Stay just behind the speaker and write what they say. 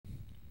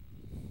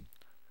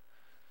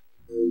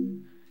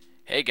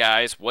Hey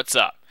guys, what's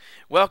up?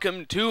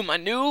 Welcome to my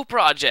new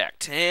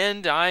project,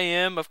 and I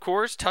am, of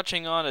course,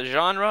 touching on a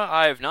genre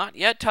I have not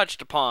yet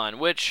touched upon,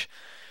 which,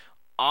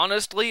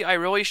 honestly, I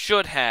really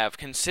should have.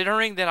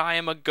 Considering that I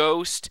am a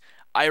ghost,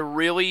 I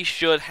really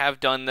should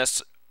have done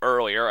this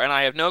earlier, and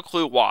I have no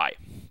clue why.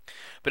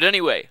 But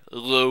anyway,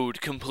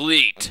 load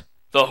complete.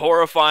 The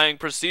horrifying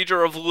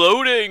procedure of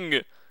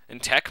loading in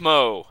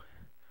Tecmo.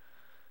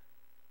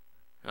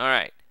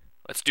 Alright,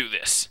 let's do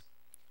this.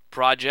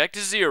 Project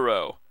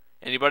Zero.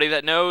 Anybody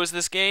that knows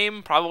this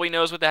game probably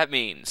knows what that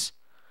means.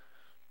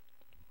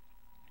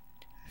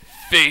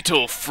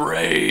 Fatal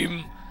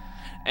Frame!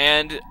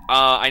 And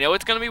I know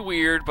it's going to be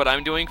weird, but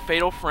I'm doing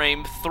Fatal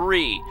Frame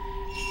 3.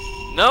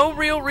 No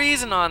real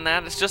reason on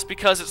that, it's just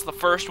because it's the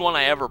first one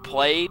I ever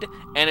played,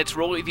 and it's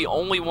really the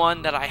only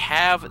one that I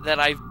have that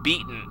I've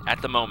beaten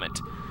at the moment.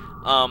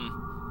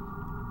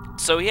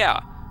 So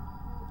yeah.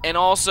 And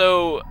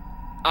also,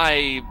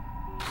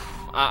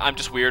 I'm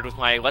just weird with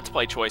my Let's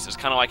Play choices,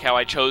 kind of like how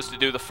I chose to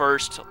do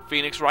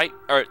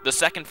the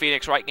second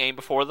Phoenix Wright game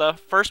before the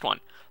first one.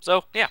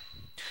 So, yeah.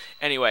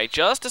 Anyway,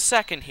 just a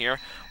second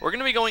here. We're going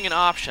to be going in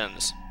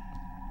options.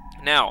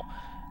 Now,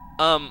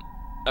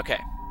 okay.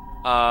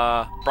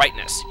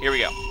 Brightness. Here we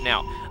go.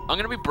 Now, I'm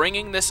going to be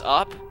bringing this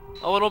up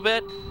a little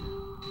bit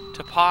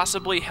to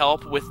possibly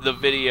help with the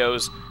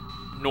video's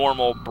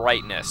normal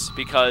brightness,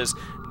 because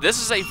this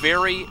is a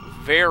very,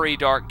 very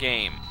dark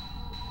game.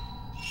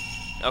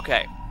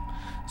 Okay.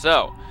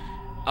 So,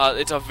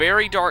 it's a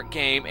very dark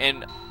game,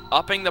 and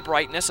upping the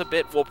brightness a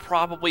bit will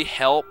probably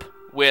help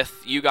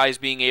with you guys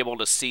being able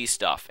to see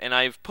stuff. And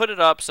I've put it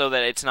up so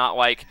that it's not,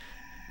 like,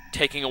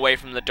 taking away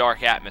from the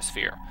dark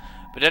atmosphere.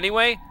 But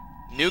anyway,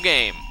 new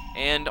game,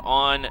 and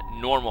on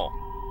normal.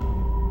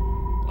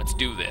 Let's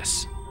do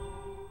this.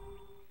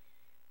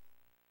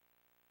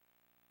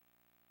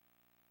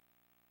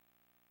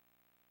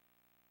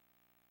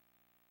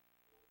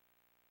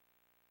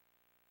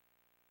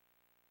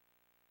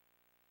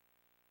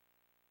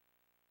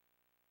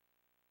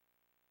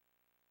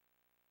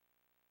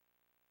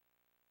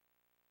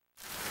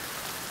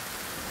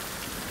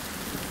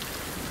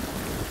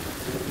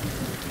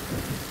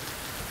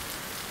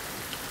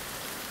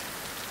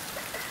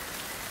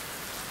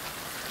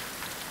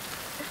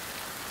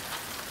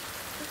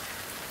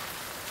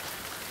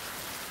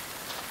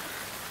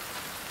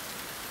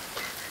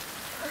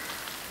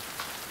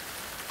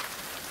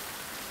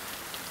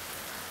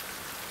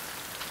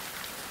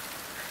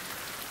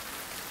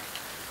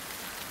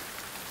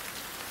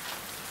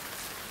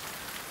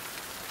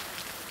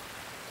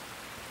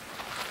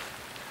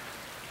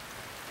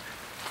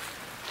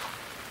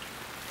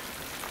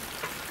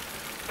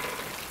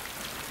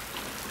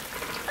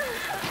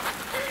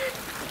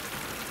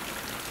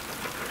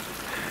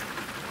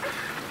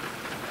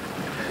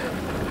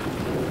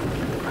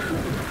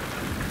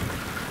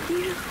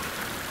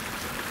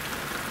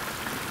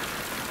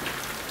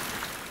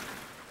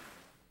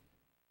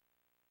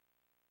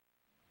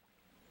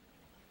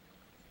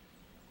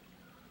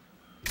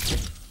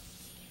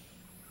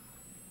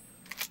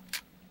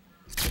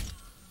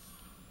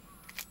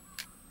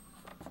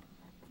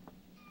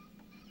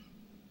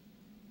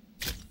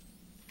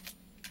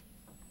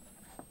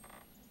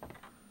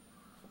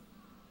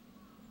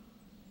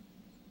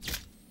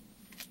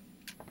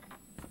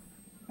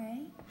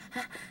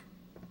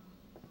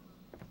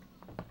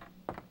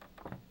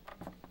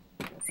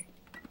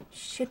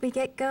 Should we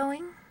get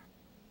going?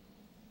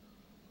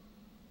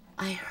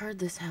 I heard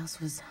this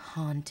house was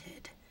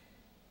haunted.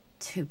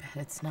 Too bad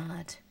it's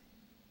not.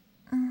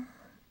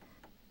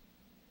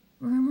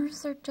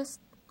 Rumors are just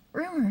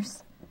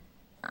rumors.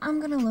 I'm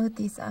gonna load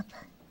these up.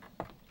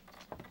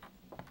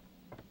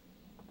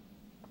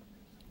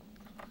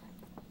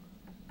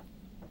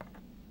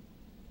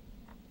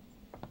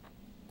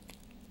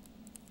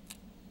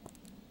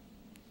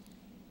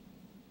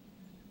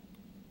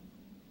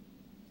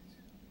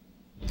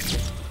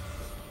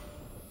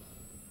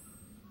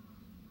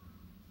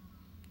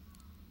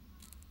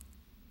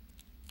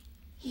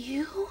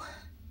 You?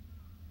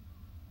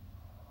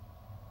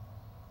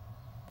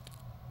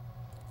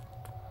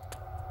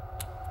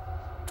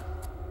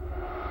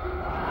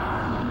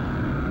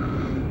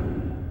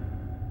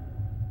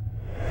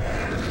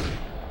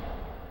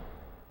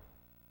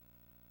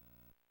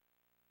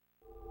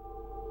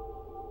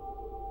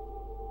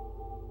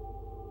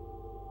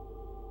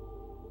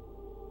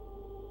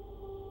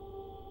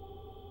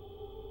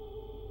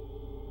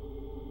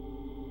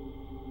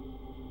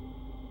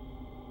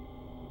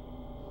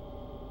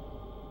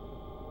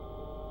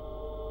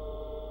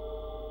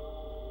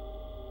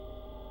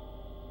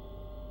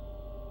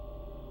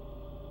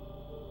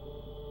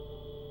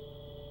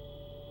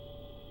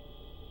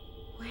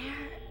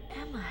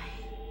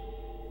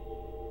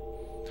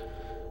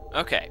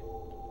 Okay.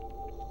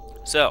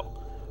 So,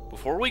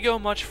 before we go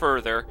much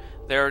further,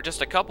 there are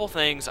just a couple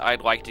things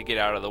I'd like to get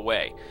out of the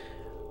way.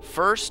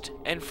 First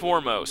and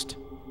foremost,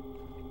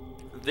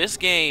 this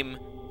game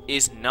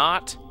is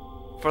not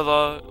for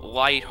the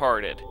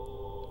light-hearted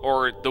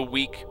or the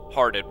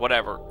weak-hearted,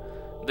 whatever.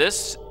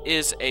 This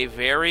is a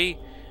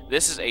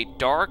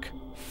dark,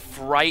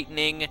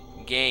 frightening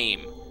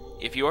game.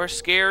 If you are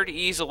scared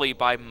easily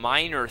by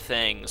minor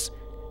things,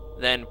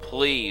 then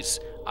please,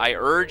 I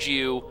urge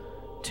you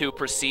to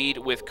proceed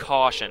with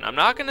caution. I'm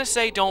not going to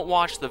say don't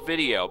watch the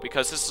video,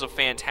 because this is a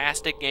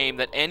fantastic game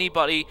that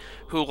anybody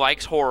who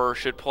likes horror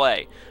should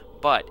play.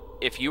 But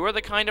if you are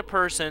the kind of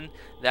person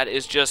that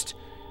is just,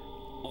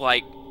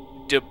 like,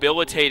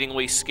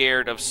 debilitatingly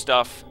scared of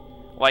stuff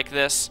like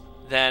this,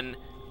 then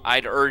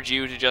I'd urge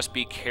you to just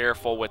be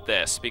careful with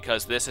this,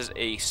 because this is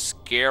a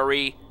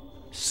scary,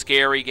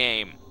 scary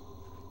game.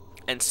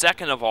 And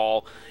second of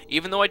all,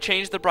 even though I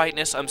changed the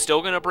brightness, I'm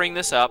still going to bring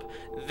this up.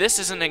 This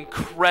is an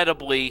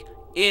incredibly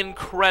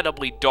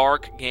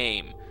dark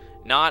game.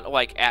 Not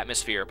like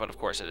atmosphere, but of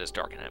course it is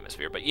dark in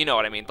atmosphere, but you know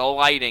what I mean. The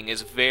lighting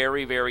is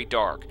very, very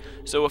dark.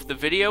 So if the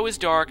video is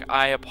dark,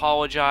 I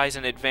apologize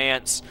in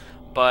advance,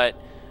 but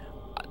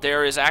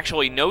there is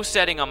actually no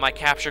setting on my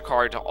capture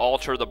card to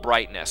alter the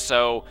brightness.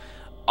 So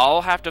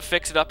I'll have to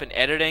fix it up in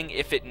editing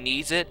if it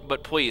needs it,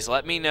 but please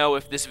let me know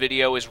if this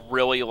video is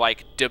really,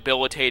 like,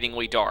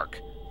 debilitatingly dark.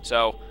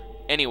 So,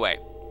 anyway,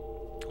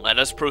 let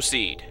us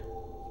proceed.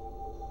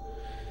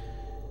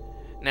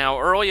 Now,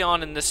 early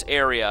on in this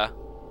area,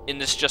 in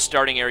this just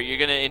starting area,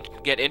 you're going to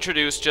get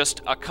introduced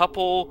just a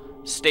couple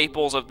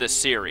staples of this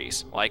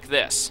series, like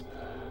this.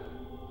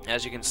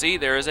 As you can see,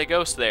 there is a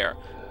ghost there,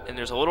 and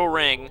there's a little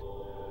ring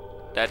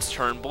that's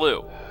turned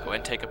blue. Go ahead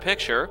and take a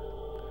picture,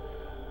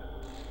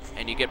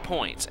 and you get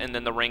points, and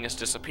then the ring has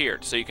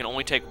disappeared. So you can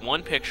only take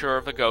one picture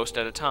of a ghost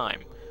at a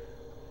time.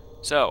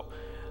 So,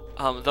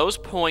 those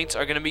points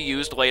are going to be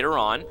used later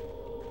on,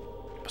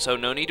 so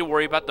no need to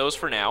worry about those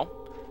for now.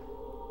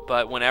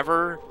 But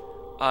whenever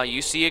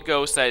you see a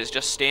ghost that is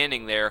just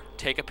standing there,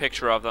 take a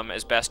picture of them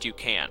as best you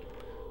can.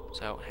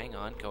 So, hang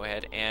on, go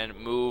ahead and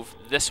move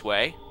this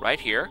way, right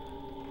here,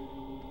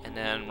 and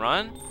then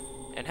run,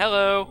 and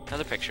hello,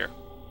 another picture.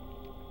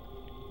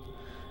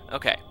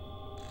 Okay.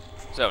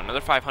 So,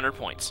 another 500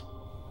 points.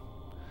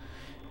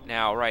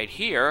 Now, right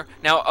here...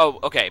 Now, oh,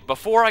 okay,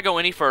 before I go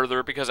any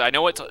further, because I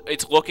know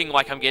it's looking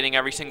like I'm getting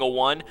every single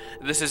one,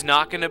 this is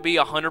not going to be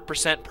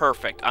 100%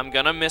 perfect. I'm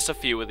going to miss a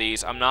few of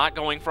these. I'm not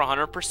going for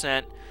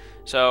 100%,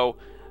 so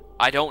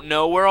I don't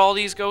know where all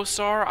these ghosts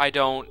are.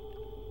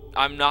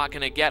 I'm not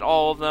going to get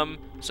all of them,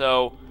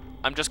 so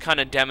I'm just kind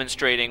of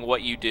demonstrating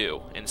what you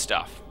do and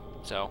stuff.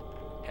 So,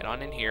 head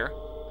on in here.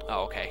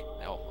 Oh, okay,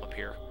 they'll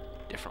appear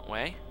different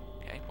way.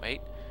 Okay,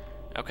 wait.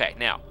 Okay,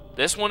 now,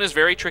 this one is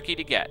very tricky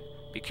to get.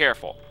 Be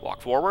careful. Walk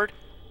forward,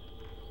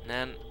 and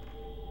then...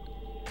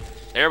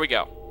 There we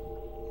go.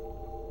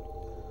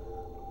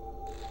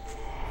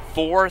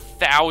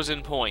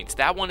 4,000 points.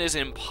 That one is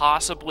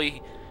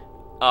impossibly...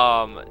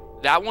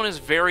 that one is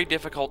very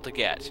difficult to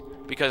get,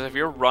 because if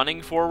you're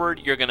running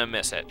forward, you're going to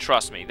miss it.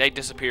 Trust me, they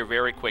disappear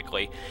very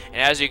quickly, and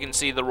as you can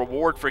see, the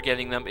reward for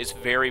getting them is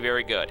very,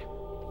 very good.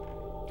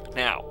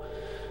 Now,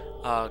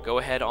 go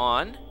ahead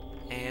on...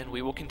 and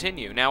we will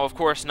continue. Now, of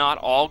course, not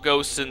all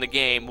ghosts in the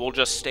game will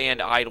just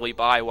stand idly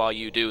by while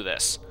you do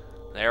this.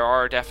 There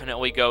are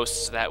definitely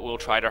ghosts that will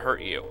try to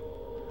hurt you.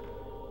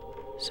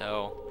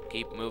 So,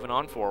 keep moving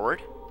on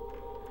forward.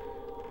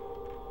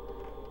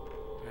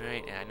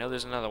 Alright, and I know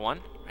there's another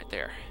one right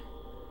there.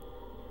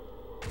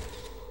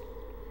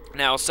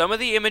 Now, some of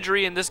the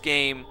imagery in this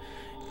game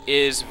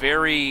is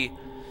very...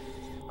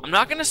 I'm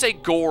not going to say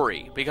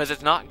gory, because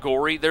it's not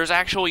gory. There's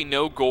actually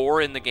no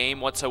gore in the game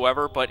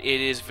whatsoever, but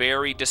it is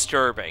very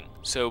disturbing.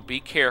 So be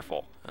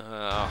careful.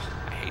 I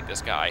hate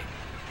this guy.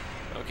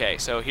 Okay,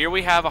 so here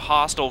we have a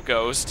hostile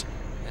ghost.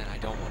 And I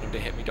don't want him to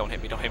hit me. Don't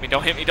hit me, don't hit me,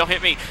 don't hit me, don't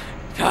hit me.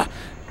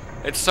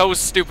 It's so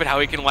stupid how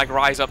he can, like,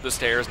 rise up the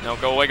stairs. No,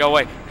 go away, go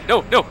away.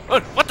 No, no,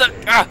 what the?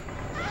 Ow,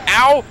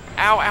 ow,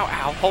 ow,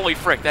 ow. Holy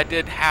frick, that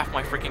did half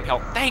my freaking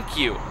health. Thank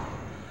you.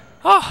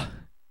 Oh,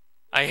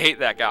 I hate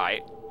that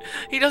guy.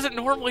 He doesn't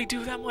normally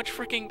do that much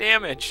freaking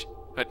damage,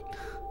 but,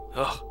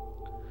 ugh.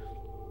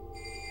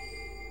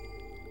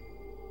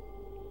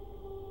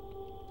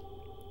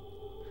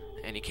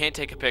 And you can't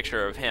take a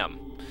picture of him.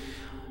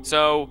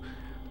 So,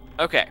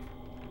 okay.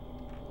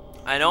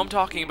 I know I'm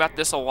talking about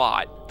this a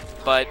lot,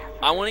 but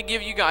I want to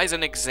give you guys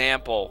an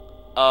example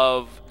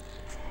of...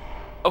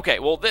 Okay,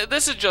 well,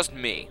 this is just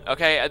me,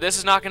 okay? This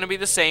is not going to be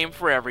the same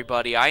for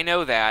everybody, I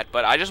know that,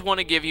 but I just want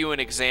to give you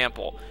an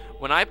example.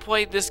 When I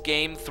played this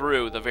game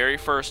through the very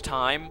first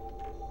time,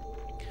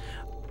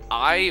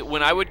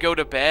 when I would go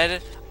to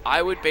bed,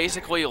 I would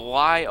basically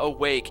lie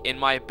awake in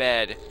my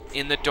bed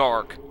in the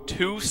dark,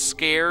 too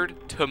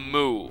scared to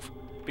move,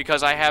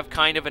 because I have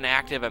kind of an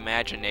active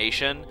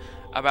imagination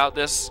about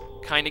this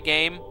kind of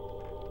game.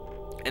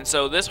 And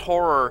so this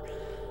horror,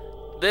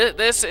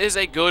 this is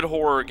a good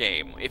horror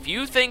game. If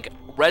you think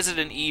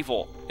Resident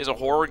Evil is a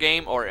horror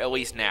game, or at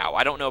least now,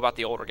 I don't know about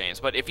the older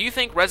games, but if you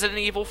think Resident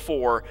Evil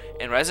 4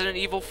 and Resident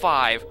Evil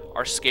 5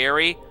 are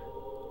scary,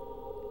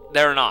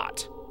 they're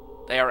not.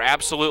 They are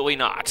absolutely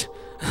not.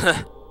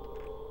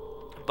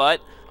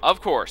 But,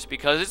 of course,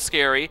 because it's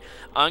scary,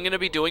 I'm going to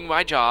be doing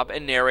my job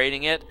and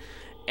narrating it,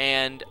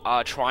 and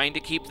trying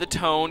to keep the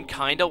tone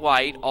kind of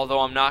light,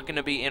 although I'm not going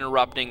to be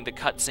interrupting the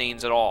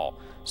cutscenes at all.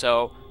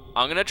 So,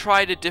 I'm gonna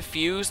try to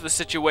diffuse the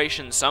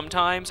situation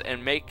sometimes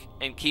and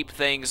keep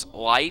things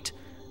light,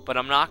 but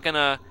I'm not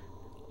gonna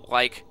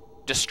like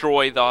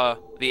destroy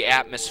the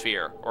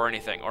atmosphere or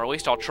anything, or at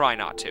least I'll try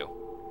not to.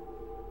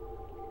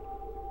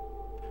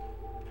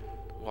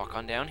 Walk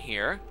on down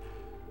here.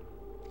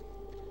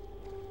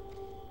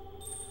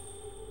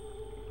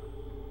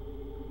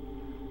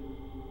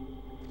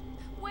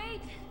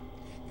 Wait!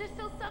 There's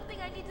still something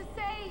I need to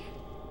say!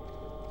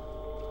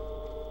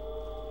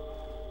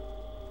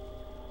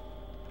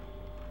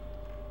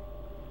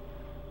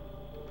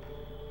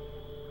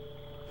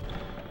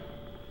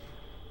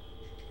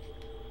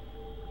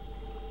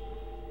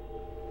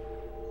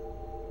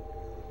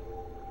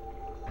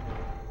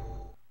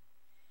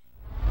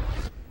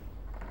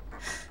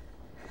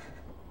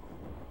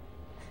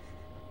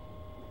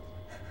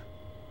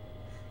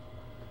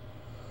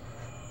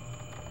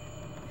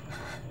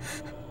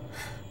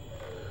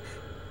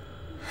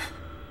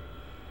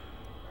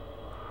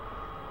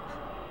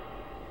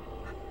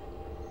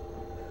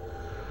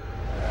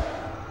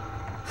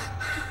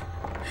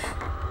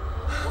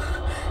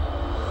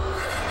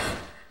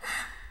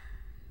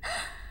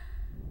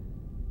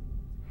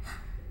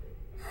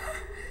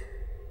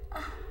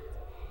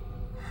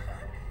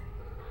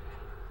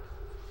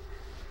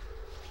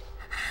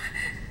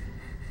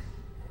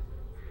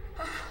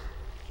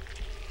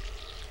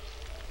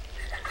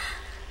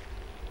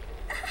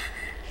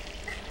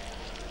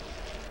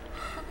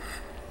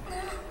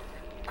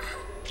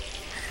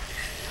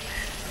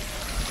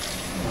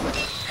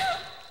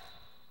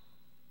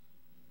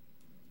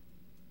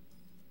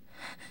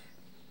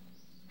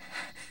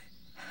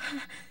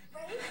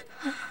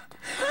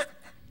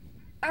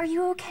 Are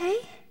you okay?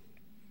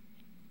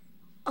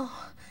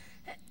 Oh,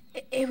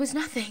 it was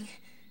nothing.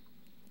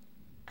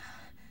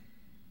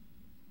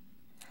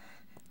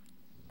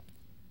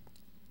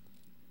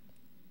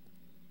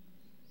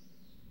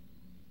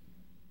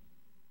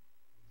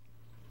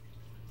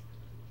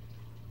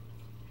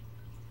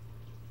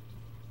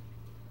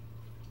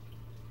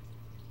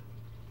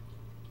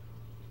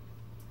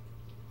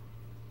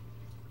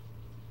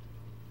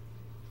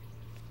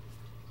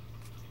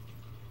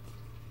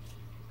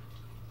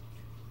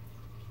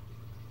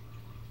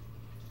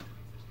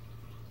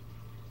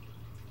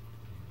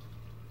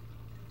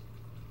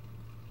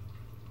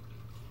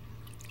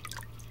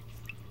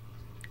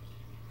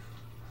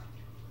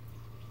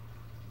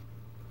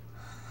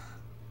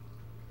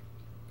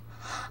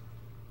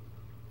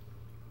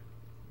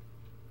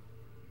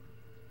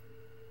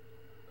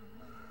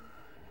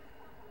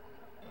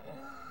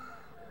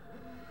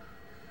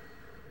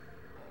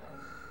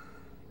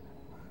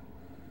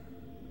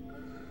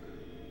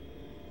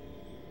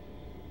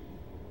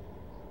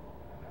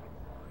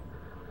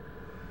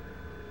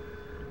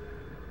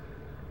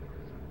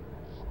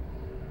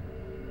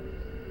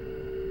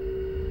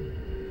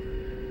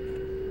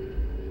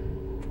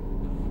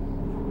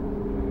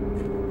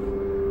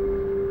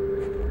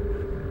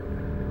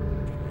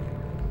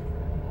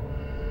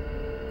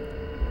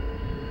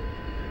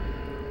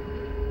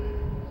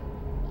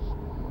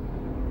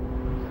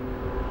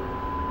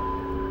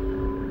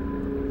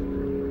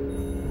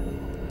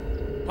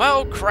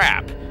 Well,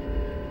 crap.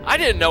 I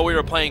didn't know we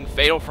were playing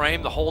Fatal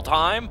Frame the whole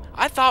time.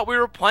 I thought we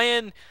were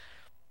playing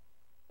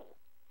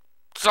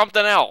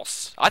something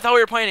else. I thought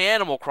we were playing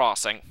Animal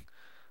Crossing.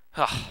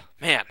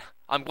 Man,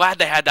 I'm glad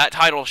they had that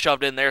title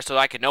shoved in there so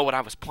I could know what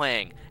I was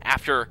playing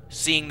after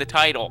seeing the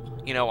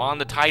title, you know, on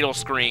the title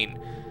screen.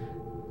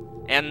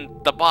 And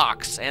the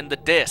box, and the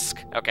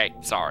disc. Okay,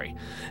 sorry.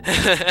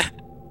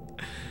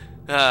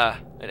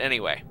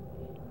 Anyway.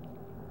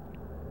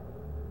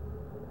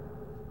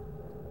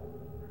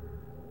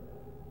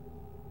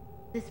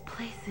 This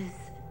place is...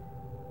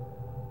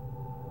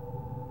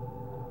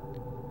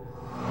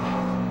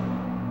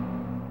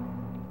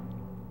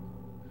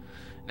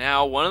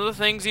 Now, one of the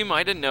things you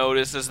might have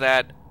noticed is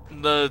that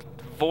the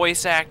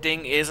voice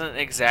acting isn't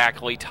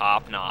exactly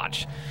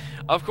top-notch.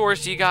 Of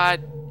course, you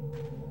got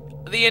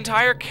the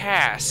entire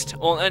cast,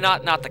 well,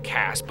 not the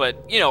cast,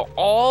 but, you know,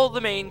 all the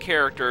main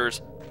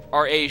characters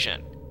are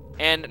Asian.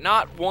 And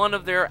not one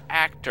of their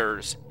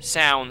actors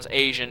sounds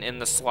Asian in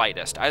the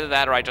slightest. Either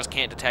that or I just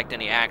can't detect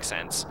any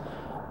accents.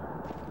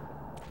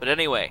 But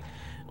anyway,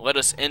 let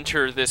us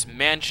enter this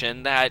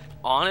mansion that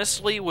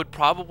honestly would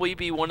probably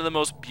be one of the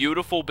most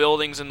beautiful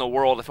buildings in the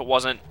world if it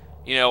wasn't,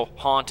 you know,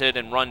 haunted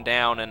and run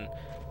down and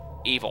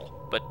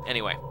evil. But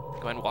anyway, go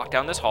ahead and walk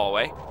down this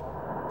hallway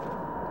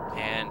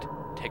and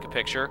take a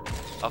picture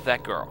of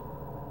that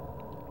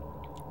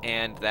girl.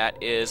 And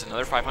that is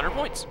another 500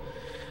 points.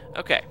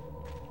 Okay.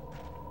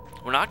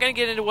 We're not going to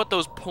get into what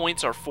those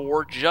points are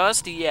for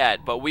just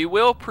yet, but we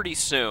will pretty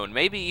soon,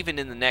 maybe even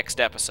in the next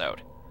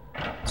episode.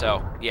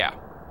 So, yeah.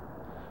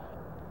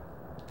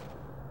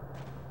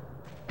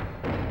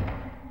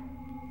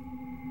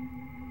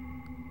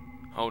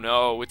 Oh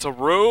no, it's a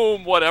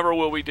room! Whatever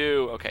will we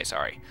do? Okay,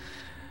 sorry.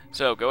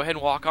 So, go ahead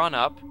and walk on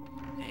up,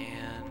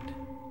 and...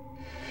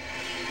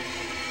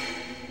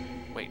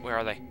 Wait, where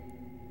are they?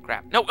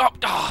 Crap. No!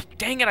 Oh,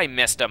 dang it, I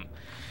missed them!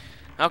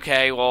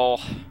 Okay,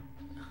 well...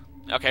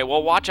 Okay,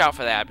 well, watch out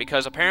for that,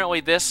 because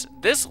apparently this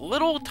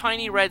little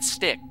tiny red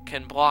stick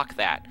can block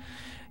that.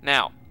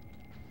 Now,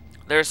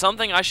 there's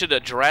something I should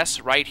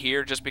address right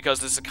here, just because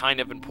this is kind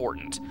of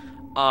important.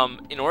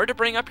 In order to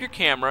bring up your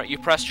camera, you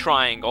press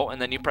triangle,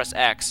 and then you press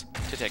X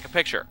to take a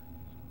picture.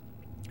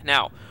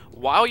 Now,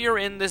 while you're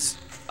in this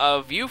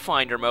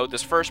viewfinder mode,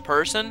 this first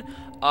person,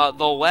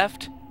 the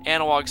left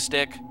analog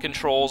stick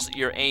controls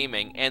your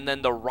aiming, and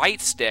then the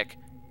right stick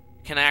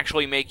can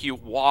actually make you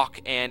walk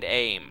and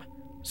aim.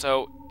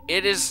 So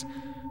it is,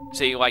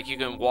 see, like you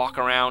can walk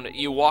around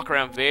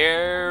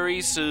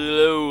very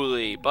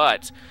slowly,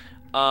 but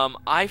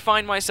I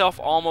find myself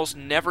almost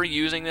never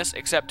using this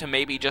except to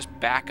maybe just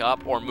back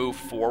up or move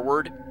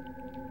forward,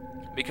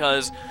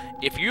 because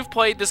if you've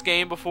played this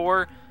game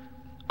before,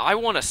 I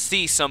want to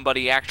see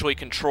somebody actually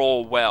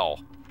control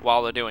well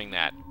while they're doing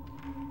that.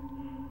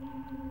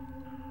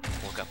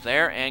 Look up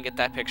there and get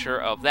that picture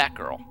of that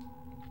girl.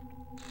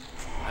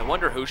 I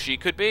wonder who she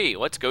could be.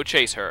 Let's go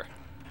chase her.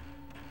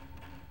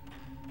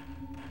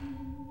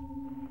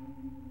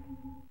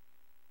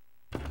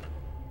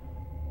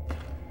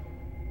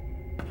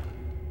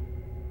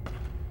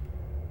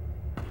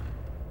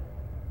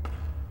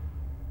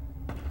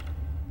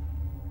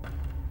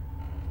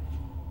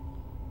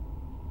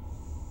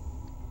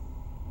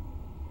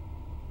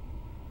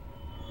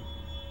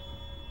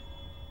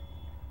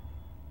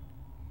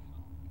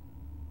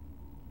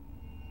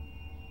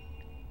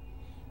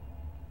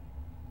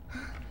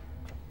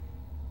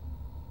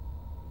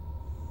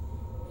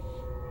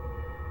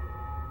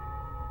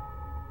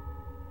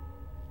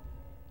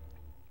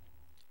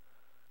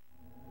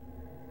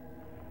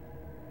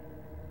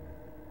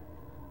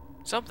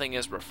 Something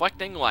is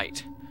reflecting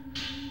light.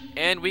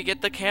 And we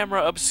get the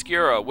camera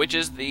obscura, which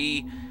is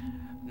the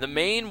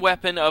main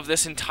weapon of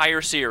this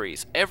entire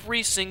series.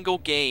 Every single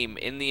game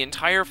in the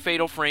entire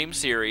Fatal Frame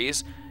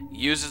series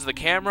uses the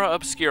camera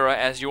obscura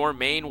as your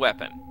main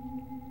weapon.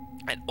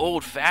 An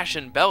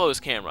old-fashioned bellows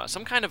camera,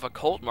 some kind of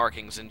occult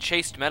markings and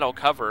chased metal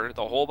cover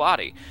the whole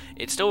body.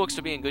 It still looks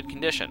to be in good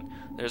condition.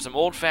 There's some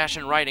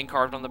old-fashioned writing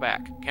carved on the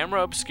back.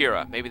 Camera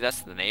obscura. Maybe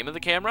that's the name of the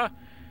camera?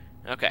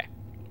 Okay.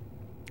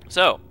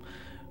 So,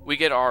 we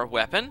get our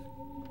weapon,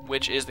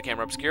 which is the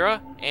camera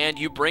obscura, and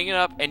you bring it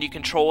up and you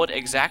control it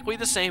exactly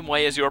the same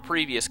way as your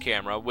previous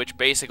camera, which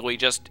basically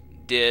just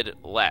did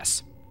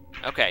less.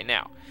 Okay,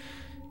 now,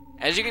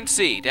 as you can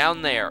see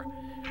down there,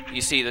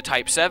 you see the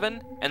Type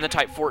 7 and the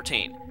Type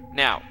 14.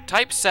 Now,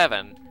 Type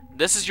 7,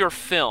 this is your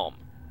film.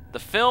 The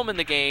film in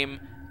the game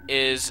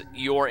is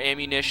your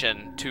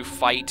ammunition to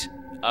fight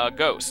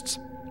ghosts.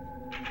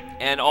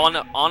 And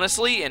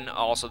honestly, and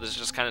also this is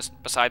just kind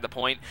of beside the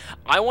point,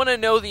 I want to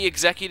know the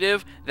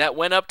executive that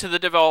went up to the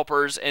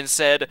developers and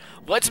said,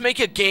 let's make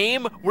a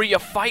game where you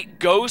fight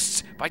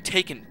ghosts by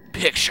taking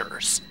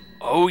pictures.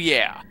 Oh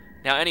yeah.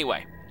 Now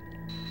anyway.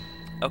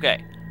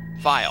 Okay.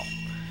 File.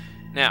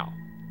 Now,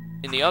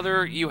 in the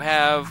other you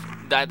have,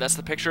 that's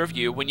the picture of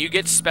you. When you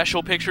get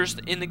special pictures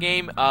in the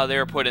game,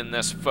 they're put in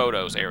this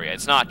photos area.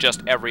 It's not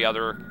just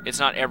it's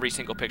not every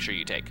single picture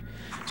you take.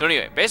 So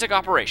anyway, basic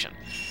operation.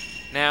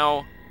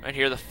 Now, right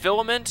here, the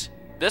filament.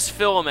 This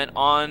filament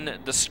on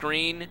the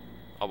screen.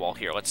 Oh, well,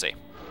 here, let's see.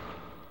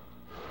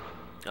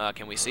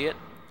 Can we see it?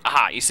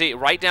 Aha, you see it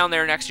right down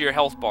there next to your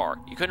health bar.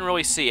 You couldn't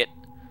really see it.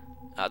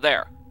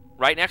 There.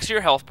 Right next to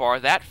your health bar,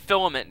 that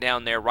filament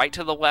down there, right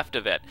to the left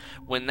of it.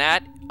 When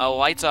that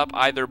lights up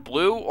either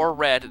blue or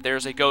red,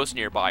 there's a ghost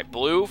nearby.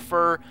 Blue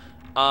for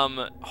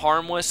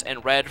harmless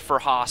and red for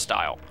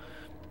hostile.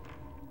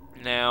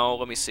 Now,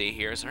 let me see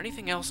here. Is there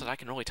anything else that I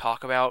can really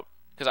talk about?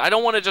 Because I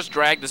don't want to just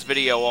drag this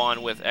video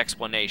on with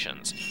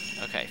explanations.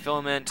 Okay,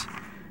 filament,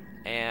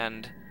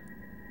 and...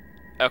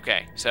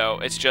 Okay, so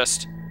it's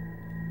just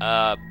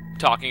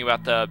talking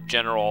about the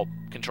general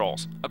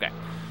controls. Okay,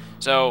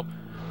 so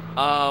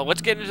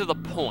let's get into the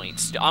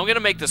points. I'm going to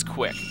make this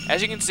quick.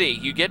 As you can see,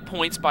 you get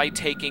points by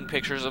taking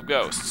pictures of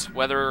ghosts,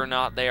 whether or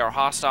not they are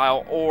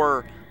hostile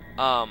or,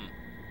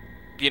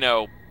 you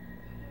know,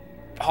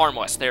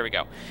 harmless. There we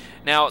go.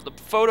 Now, the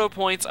photo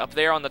points up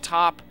there on the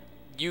top,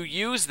 you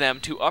use them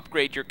to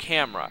upgrade your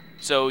camera,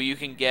 so you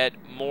can get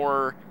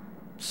more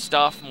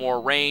stuff, more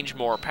range,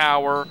 more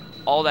power,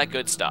 all that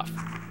good stuff.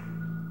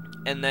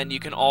 And then you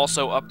can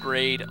also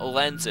upgrade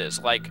lenses,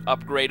 like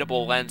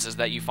upgradable lenses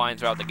that you find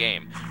throughout the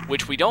game,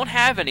 which we don't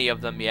have any of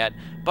them yet,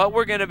 but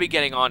we're going to be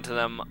getting onto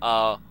them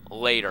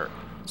later.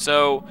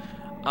 So,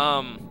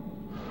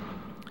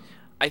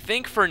 I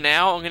think for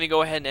now I'm going to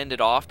go ahead and end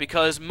it off,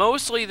 because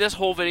mostly this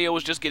whole video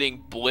was just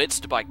getting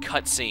blitzed by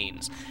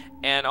cutscenes,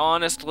 and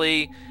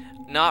honestly,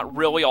 not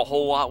really a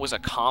whole lot was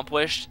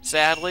accomplished,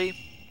 sadly.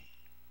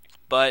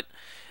 But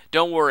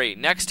don't worry,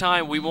 next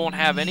time we won't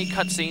have any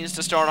cutscenes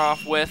to start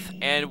off with,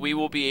 and we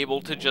will be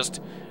able to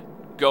just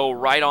go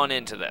right on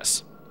into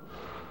this.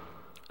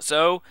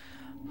 So,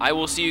 I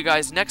will see you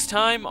guys next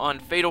time on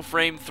Fatal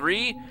Frame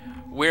 3,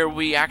 where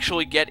we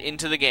actually get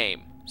into the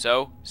game.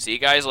 So, see you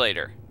guys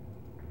later.